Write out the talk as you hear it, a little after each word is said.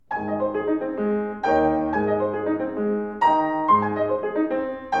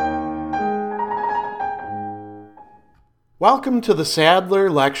Welcome to the Sadler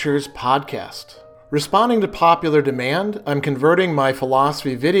Lectures podcast. Responding to popular demand, I'm converting my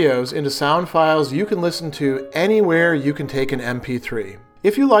philosophy videos into sound files you can listen to anywhere you can take an MP3.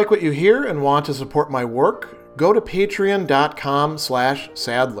 If you like what you hear and want to support my work, go to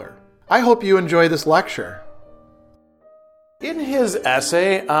patreon.com/Sadler. I hope you enjoy this lecture. In his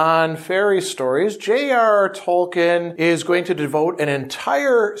essay on fairy stories, J.R.R. Tolkien is going to devote an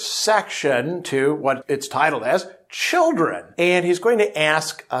entire section to what it's titled as children. And he's going to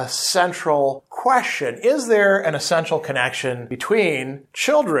ask a central question. Is there an essential connection between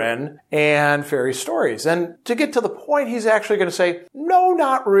children and fairy stories? And to get to the point, he's actually going to say, no,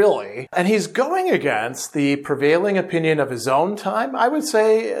 not really. And he's going against the prevailing opinion of his own time, I would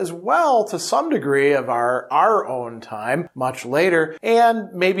say as well to some degree of our own time, much later,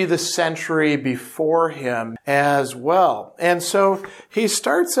 and maybe the century before him as well. And so he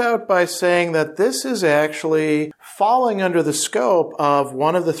starts out by saying that this is actually falling under the scope of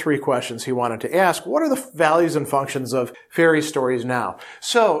one of the three questions he wanted to ask. What are the values and functions of fairy stories now?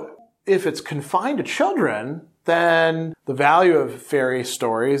 So if it's confined to children, then the value of fairy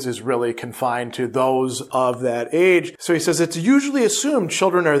stories is really confined to those of that age. So he says it's usually assumed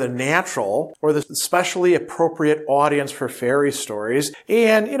children are the natural or the specially appropriate audience for fairy stories.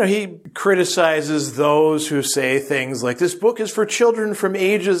 And, he criticizes those who say things like, this book is for children from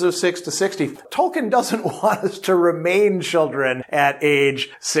ages of 6 to 60. Tolkien doesn't want us to remain children at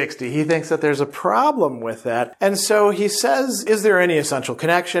age 60. He thinks that there's a problem with that. And so he says, is there any essential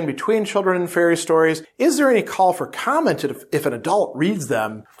connection between children and fairy stories? Is there any call for comment if an adult reads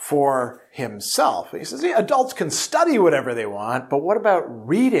them for himself? He says, adults can study whatever they want, but what about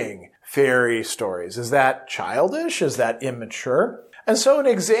reading fairy stories? Is that childish? Is that immature? And so in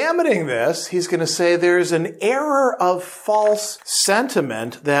examining this, he's going to say there's an error of false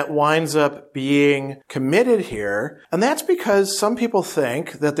sentiment that winds up being committed here. And that's because some people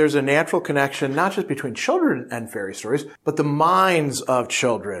think that there's a natural connection not just between children and fairy stories, but the minds of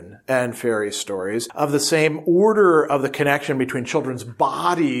children and fairy stories, of the same order of the connection between children's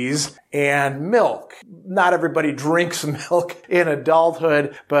bodies and milk. Not everybody drinks milk in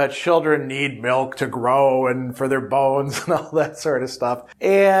adulthood, but children need milk to grow and for their bones and all that sort of stuff.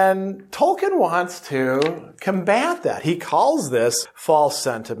 And Tolkien wants to combat that. He calls this false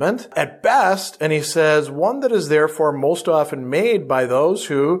sentiment at best, and he says, one that is therefore most often made by those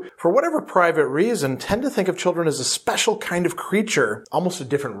who, for whatever private reason, tend to think of children as a special kind of creature, almost a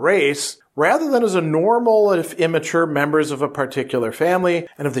different race, rather than as a normal, if immature, members of a particular family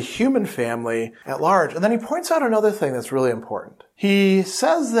and of the human family at large. And then he points out another thing that's really important. He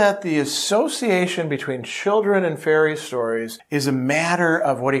says that the association between children and fairy stories is a matter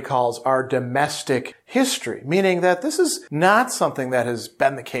of what he calls our domestic history, meaning that this is not something that has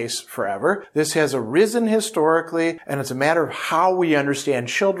been the case forever. This has arisen historically, and it's a matter of how we understand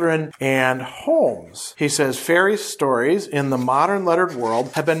children and homes. He says fairy stories in the modern lettered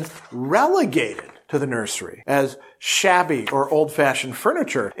world have been relegated to the nursery, as shabby or old-fashioned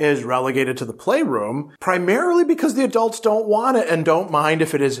furniture is relegated to the playroom, primarily because the adults don't want it and don't mind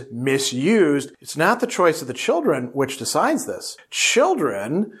if it is misused. It's not the choice of the children which decides this.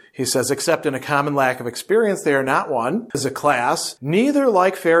 Children, he says, except in a common lack of experience, they are not one. As a class, neither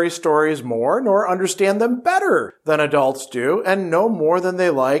like fairy stories more nor understand them better than adults do, and no more than they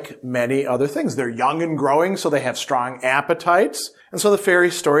like many other things. They're young and growing, so they have strong appetites. And so the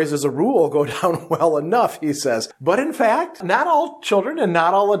fairy stories, as a rule, go down well enough, he says. But in fact, not all children and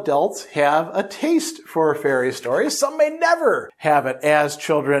not all adults have a taste for fairy stories. Some may never have it as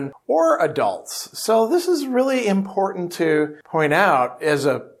children or adults. So this is really important to point out as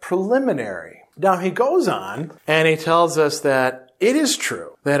a preliminary. Now he goes on and he tells us that it is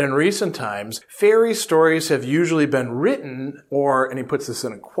true that in recent times, fairy stories have usually been written, or, and he puts this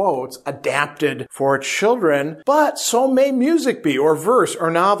in quotes, adapted for children, but so may music be, or verse,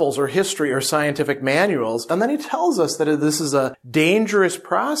 or novels, or history, or scientific manuals. And then he tells us that this is a dangerous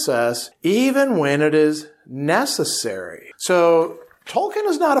process, even when it is necessary. So Tolkien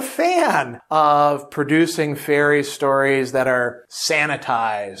is not a fan of producing fairy stories that are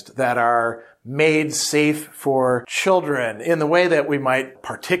sanitized, that are made safe for children in the way that we might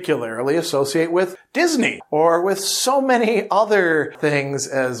particularly associate with Disney or with so many other things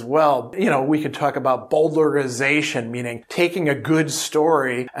as well. We could talk about bowdlerization, meaning taking a good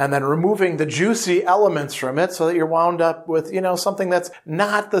story and then removing the juicy elements from it so that you're wound up with, something that's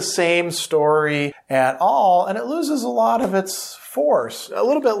not the same story at all, and it loses a lot of its force. A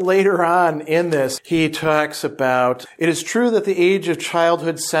little bit later on in this, he talks about, it is true that the age of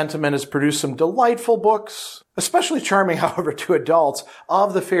childhood sentiment has produced some delightful books, Especially charming, however, to adults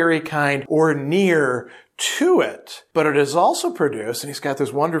of the fairy kind or near to it. But it has also produced, and he's got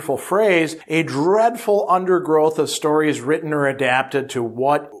this wonderful phrase, a dreadful undergrowth of stories written or adapted to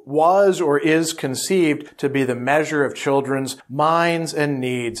what was or is conceived to be the measure of children's minds and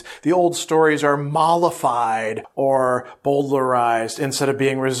needs. The old stories are mollified or bowdlerized instead of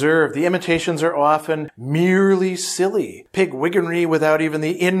being reserved. The imitations are often merely silly, pigwiggery without even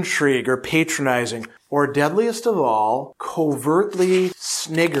the intrigue or patronizing. Or deadliest of all, covertly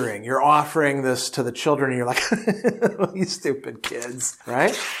sniggering. You're offering this to the children and you're like, you stupid kids,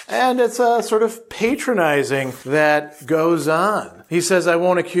 right? And it's a sort of patronizing that goes on. He says, I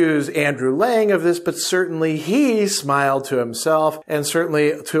won't accuse Andrew Lang of this, but certainly he smiled to himself, and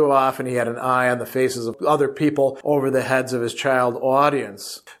certainly too often he had an eye on the faces of other people over the heads of his child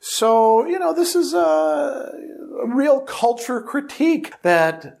audience. So, this is a real culture critique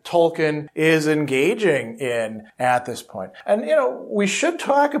that Tolkien is engaging in at this point. And, we should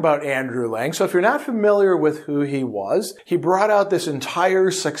talk about Andrew Lang. So if you're not familiar with who he was, he brought out this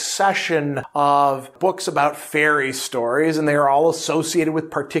entire succession of books about fairy stories, and they are all associated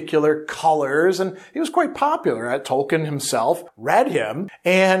with particular colors, and he was quite popular. Tolkien himself read him,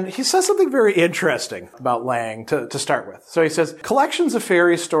 and he says something very interesting about Lang to start with. So he says, collections of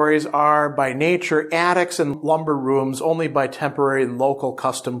fairy stories are by nature attics and lumber rooms only by temporary and local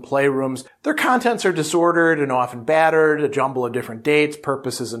custom playrooms. Their contents are disordered and often battered, a jumble of different dates,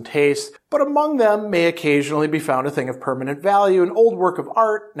 purposes, and tastes, but among them may occasionally be found a thing of permanent value, an old work of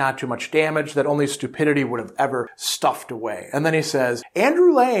art, not too much damage, that only stupidity would have ever stuffed away. And then he says,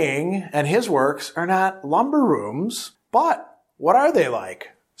 Andrew Lang and his works are not lumber rooms, but what are they like?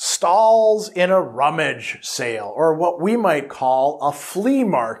 Stalls in a rummage sale, or what we might call a flea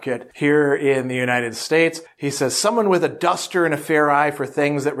market here in the United States. He says, someone with a duster and a fair eye for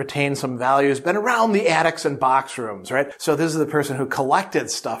things that retain some value has been around the attics and box rooms, right? So this is the person who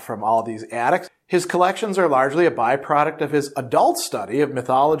collected stuff from all these attics. His collections are largely a byproduct of his adult study of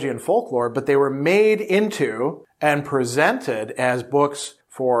mythology and folklore, but they were made into and presented as books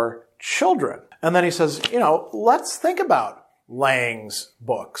for children. And then he says, let's think about Lang's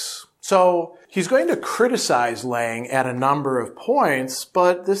books. So he's going to criticize Lang at a number of points,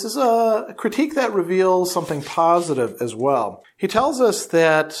 but this is a critique that reveals something positive as well. He tells us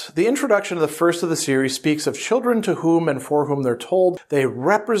that the introduction of the first of the series speaks of children to whom and for whom they're told they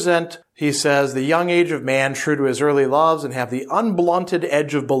represent, he says, the young age of man true to his early loves and have the unblunted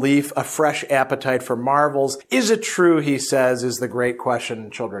edge of belief, a fresh appetite for marvels. Is it true, he says, is the great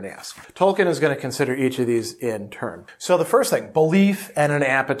question children ask. Tolkien is going to consider each of these in turn. So the first thing, belief and an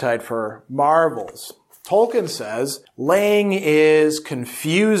appetite for marvels. Tolkien says Lang is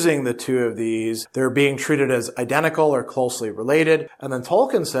confusing the two of these. They're being treated as identical or closely related. And then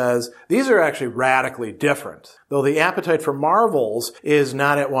Tolkien says these are actually radically different. Though the appetite for marvels is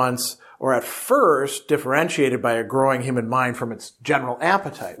not at once or at first differentiated by a growing human mind from its general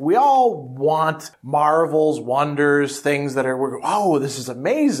appetite. We all want marvels, wonders, things that are, this is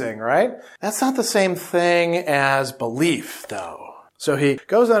amazing, right? That's not the same thing as belief, though. So he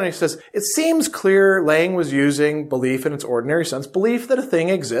goes on and he says, it seems clear Lang was using belief in its ordinary sense, belief that a thing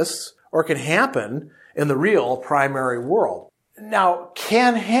exists or can happen in the real primary world. Now,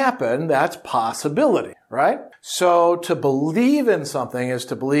 can happen, that's possibility, right? So to believe in something is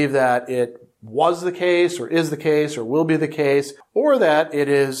to believe that it was the case or is the case or will be the case, or that it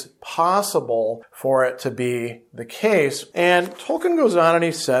is possible for it to be the case. And Tolkien goes on and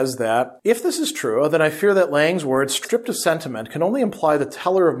he says that if this is true, then I fear that Lang's words, stripped of sentiment, can only imply the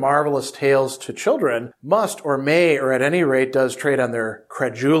teller of marvelous tales to children must or may or at any rate does trade on their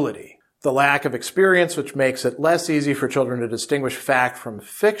credulity. The lack of experience, which makes it less easy for children to distinguish fact from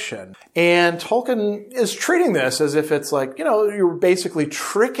fiction. And Tolkien is treating this as if it's like, you're basically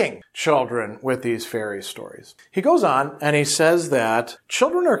tricking children with these fairy stories. He goes on and he says that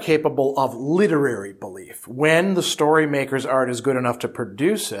children are capable of literary belief. When the story maker's art is good enough to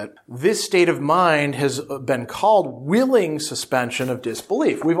produce it, this state of mind has been called willing suspension of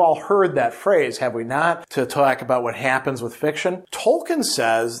disbelief. We've all heard that phrase, have we not, to talk about what happens with fiction? Tolkien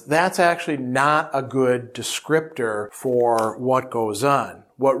says that's actually not a good descriptor for what goes on.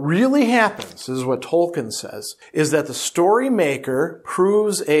 What really happens, this is what Tolkien says, is that the story maker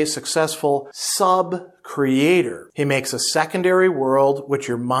proves a successful creator. He makes a secondary world which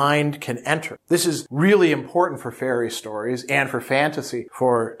your mind can enter. This is really important for fairy stories and for fantasy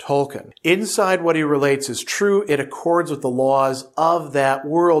for Tolkien. Inside what he relates is true. It accords with the laws of that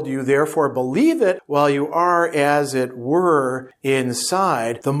world. You therefore believe it while you are, as it were,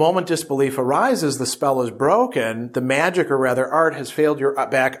 inside. The moment disbelief arises, the spell is broken. The magic, or rather art, has failed. You're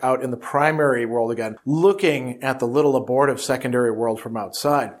back out in the primary world again, looking at the little abortive secondary world from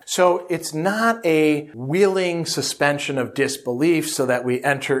outside. So it's not a willing suspension of disbelief so that we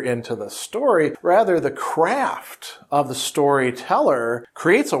enter into the story. Rather, the craft of the storyteller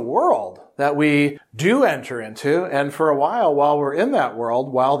creates a world that we do enter into, and for a while we're in that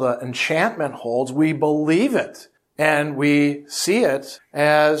world, while the enchantment holds, we believe it, and we see it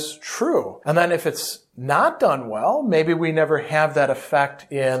as true. And then if it's not done well, maybe we never have that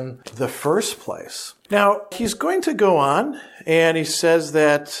effect in the first place. Now, he's going to go on, and he says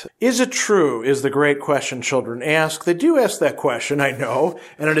that, is it true, is the great question children ask. They do ask that question, I know,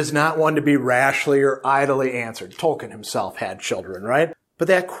 and it is not one to be rashly or idly answered. Tolkien himself had children, right? But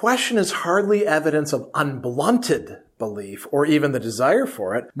that question is hardly evidence of unblunted belief or even the desire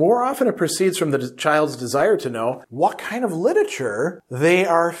for it. More often it proceeds from the child's desire to know what kind of literature they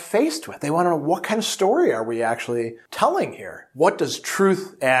are faced with. They want to know, what kind of story are we actually telling here? What does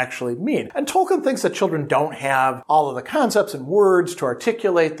truth actually mean? And Tolkien thinks that children don't have all of the concepts and words to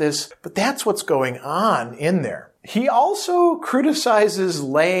articulate this, but that's what's going on in there. He also criticizes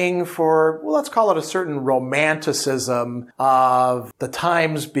laying for, well, let's call it a certain romanticism of the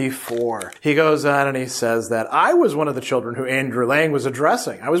times before. He goes on and he says that I was one of the children who Andrew Lang was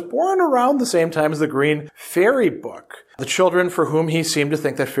addressing. I was born around the same time as the Green Fairy book. The children for whom he seemed to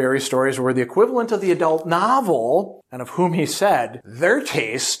think that fairy stories were the equivalent of the adult novel, and of whom he said their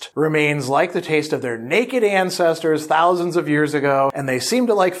taste remains like the taste of their naked ancestors thousands of years ago, and they seem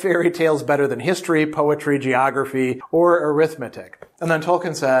to like fairy tales better than history, poetry, geography, or arithmetic. And then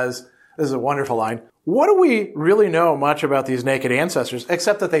Tolkien says, this is a wonderful line, what do we really know much about these naked ancestors,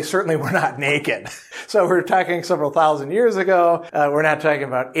 except that they certainly were not naked? So we're talking several thousand years ago. We're not talking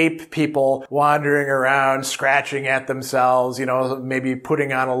about ape people wandering around, scratching at themselves, maybe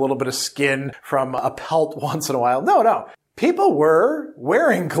putting on a little bit of skin from a pelt once in a while. No. People were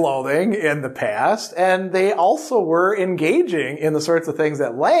wearing clothing in the past, and they also were engaging in the sorts of things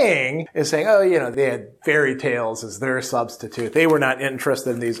that Lang is saying, they had fairy tales as their substitute. They were not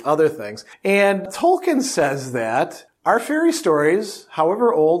interested in these other things. And Tolkien says that our fairy stories,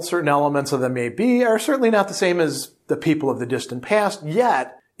 however old certain elements of them may be, are certainly not the same as the people of the distant past,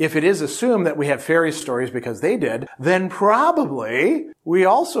 yet if it is assumed that we have fairy stories because they did, then probably we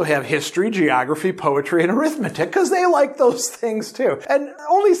also have history, geography, poetry, and arithmetic because they like those things too. And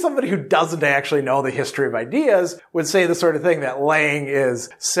only somebody who doesn't actually know the history of ideas would say the sort of thing that Lang is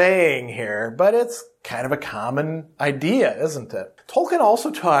saying here, but it's kind of a common idea, isn't it? Tolkien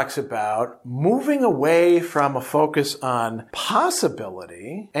also talks about moving away from a focus on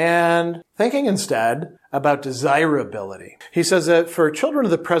possibility and thinking instead about desirability. He says that for children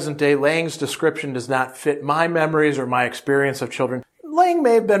of the present day, Lang's description does not fit my memories or my experience of children. Lang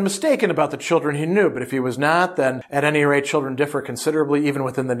may have been mistaken about the children he knew, but if he was not, then at any rate, children differ considerably even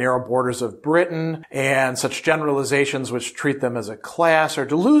within the narrow borders of Britain, and such generalizations which treat them as a class are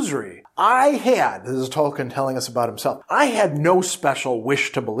delusory. This is Tolkien telling us about himself, I had no special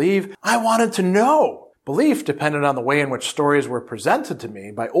wish to believe. I wanted to know. Belief depended on the way in which stories were presented to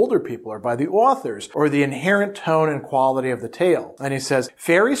me by older people or by the authors, or the inherent tone and quality of the tale. And he says,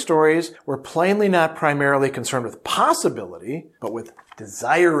 fairy stories were plainly not primarily concerned with possibility, but with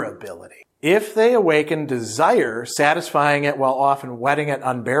desirability. If they awakened desire, satisfying it while often whetting it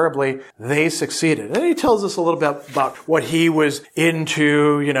unbearably, they succeeded. And he tells us a little bit about what he was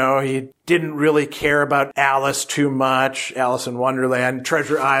into. He didn't really care about Alice too much. Alice in Wonderland,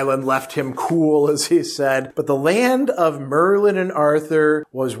 Treasure Island left him cool, as he said. But the land of Merlin and Arthur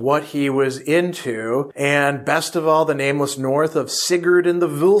was what he was into. And best of all, the nameless north of Sigurd and the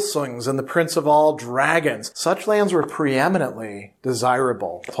Volsungs and the Prince of all Dragons. Such lands were preeminently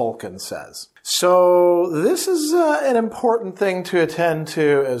desirable, Tolkien says. So this is an important thing to attend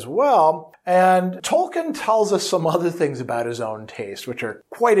to as well. And Tolkien tells us some other things about his own taste, which are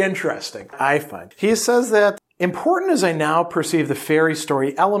quite interesting, I find. He says that, important as I now perceive the fairy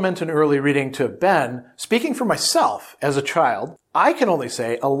story element in early reading to have been, speaking for myself as a child, I can only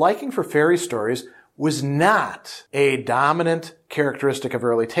say a liking for fairy stories was not a dominant characteristic of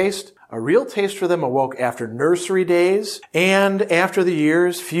early taste. A real taste for them awoke after nursery days and after the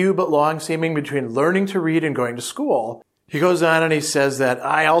years, few but long seeming, between learning to read and going to school. He goes on and he says that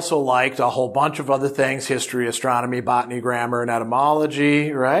I also liked a whole bunch of other things, history, astronomy, botany, grammar, and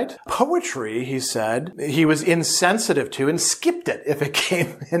etymology, right? Poetry, he said, he was insensitive to and skipped it if it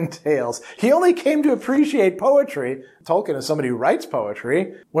came in tales. He only came to appreciate poetry, Tolkien is somebody who writes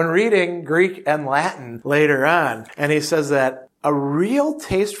poetry, when reading Greek and Latin later on. And he says that a real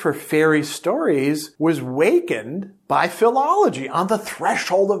taste for fairy stories was wakened by philology on the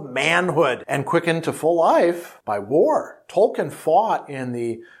threshold of manhood and quickened to full life by war. Tolkien fought in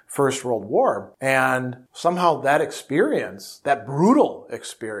the First World War, and somehow that experience, that brutal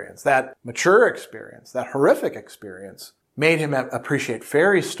experience, that mature experience, that horrific experience, made him appreciate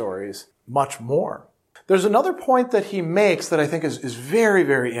fairy stories much more. There's another point that he makes that I think is very,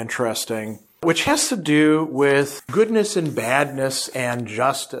 very interesting, which has to do with goodness and badness and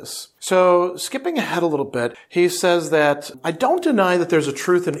justice. So, skipping ahead a little bit, he says that, I don't deny that there's a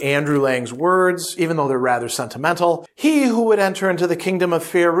truth in Andrew Lang's words, even though they're rather sentimental. He who would enter into the kingdom of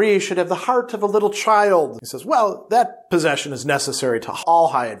fairy should have the heart of a little child. He says, well, that possession is necessary to all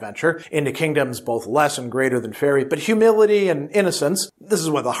high adventure, into kingdoms both less and greater than fairy, but humility and innocence, this is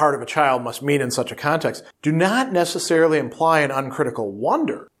what the heart of a child must mean in such a context, do not necessarily imply an uncritical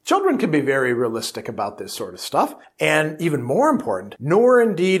wonder. Children can be very realistic about this sort of stuff, and even more important, nor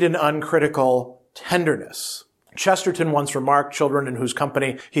indeed an uncritical tenderness. Chesterton once remarked children in whose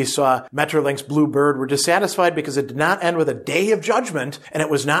company he saw Maeterlinck's blue bird were dissatisfied because it did not end with a day of judgment, and it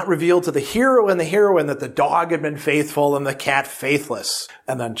was not revealed to the hero and the heroine that the dog had been faithful and the cat faithless.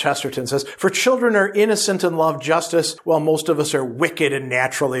 And then Chesterton says, for children are innocent and love justice, while most of us are wicked and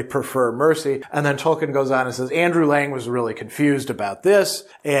naturally prefer mercy. And then Tolkien goes on and says, Andrew Lang was really confused about this,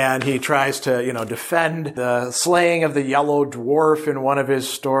 and he tries to, defend the slaying of the yellow dwarf in one of his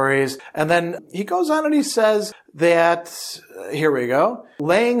stories. And then he goes on and he says that, here we go,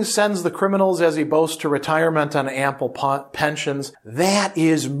 Lang sends the criminals as he boasts to retirement on ample pensions. That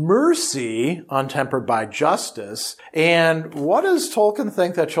is mercy untempered by justice. And what does Tolkien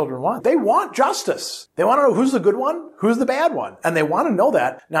think that children want? They want justice. They want to know who's the good one, who's the bad one. And they want to know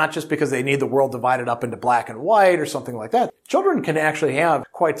that, not just because they need the world divided up into black and white or something like that. Children can actually have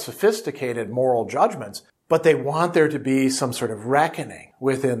quite sophisticated moral judgments, but they want there to be some sort of reckoning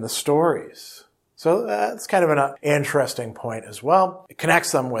within the stories. So that's kind of an interesting point as well. It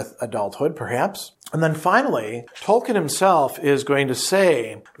connects them with adulthood, perhaps. And then finally, Tolkien himself is going to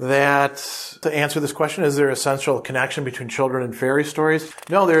say that, to answer this question, is there an essential connection between children and fairy stories?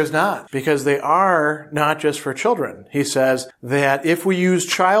 No, there is not, because they are not just for children. He says that if we use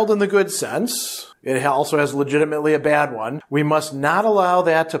child in the good sense, it also has legitimately a bad one. We must not allow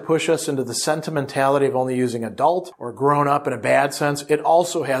that to push us into the sentimentality of only using adult or grown up in a bad sense. It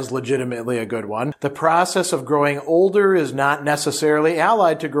also has legitimately a good one. The process of growing older is not necessarily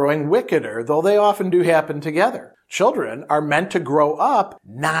allied to growing wickeder, though they often do happen together. Children are meant to grow up,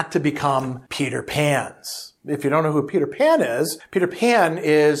 not to become Peter Pans. If you don't know who Peter Pan is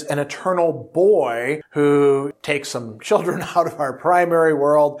an eternal boy who takes some children out of our primary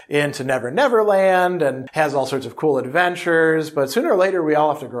world into Never Never Land and has all sorts of cool adventures. But sooner or later, we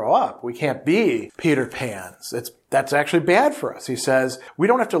all have to grow up. We can't be Peter Pans. That's actually bad for us. He says, we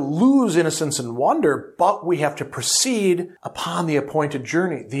don't have to lose innocence and wonder, but we have to proceed upon the appointed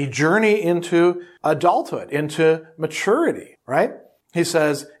journey, the journey into adulthood, into maturity, right? He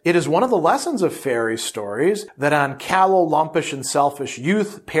says, it is one of the lessons of fairy stories that on callow, lumpish, and selfish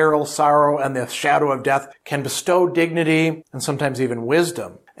youth, peril, sorrow, and the shadow of death can bestow dignity and sometimes even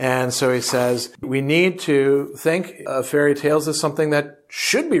wisdom. And so he says, we need to think of fairy tales as something that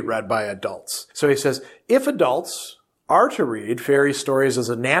should be read by adults. So he says, if adults are to read fairy stories as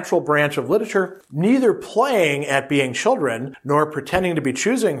a natural branch of literature, neither playing at being children, nor pretending to be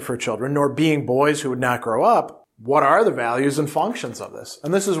choosing for children, nor being boys who would not grow up, what are the values and functions of this?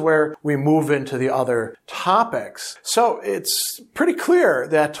 And this is where we move into the other topics. So it's pretty clear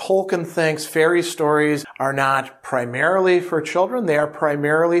that Tolkien thinks fairy stories are not primarily for children. They are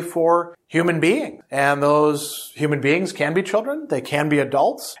primarily for human beings. And those human beings can be children. They can be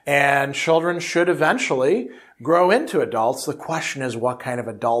adults. And children should eventually grow into adults. The question is what kind of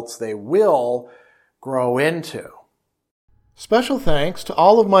adults they will grow into. Special thanks to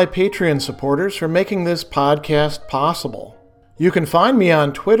all of my Patreon supporters for making this podcast possible. You can find me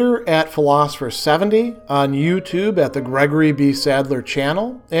on Twitter at Philosopher70, on YouTube at the Gregory B. Sadler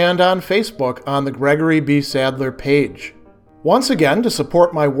channel, and on Facebook on the Gregory B. Sadler page. Once again, to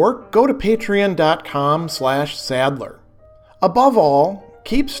support my work, go to patreon.com/Sadler. Above all,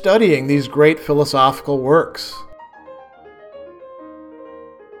 keep studying these great philosophical works.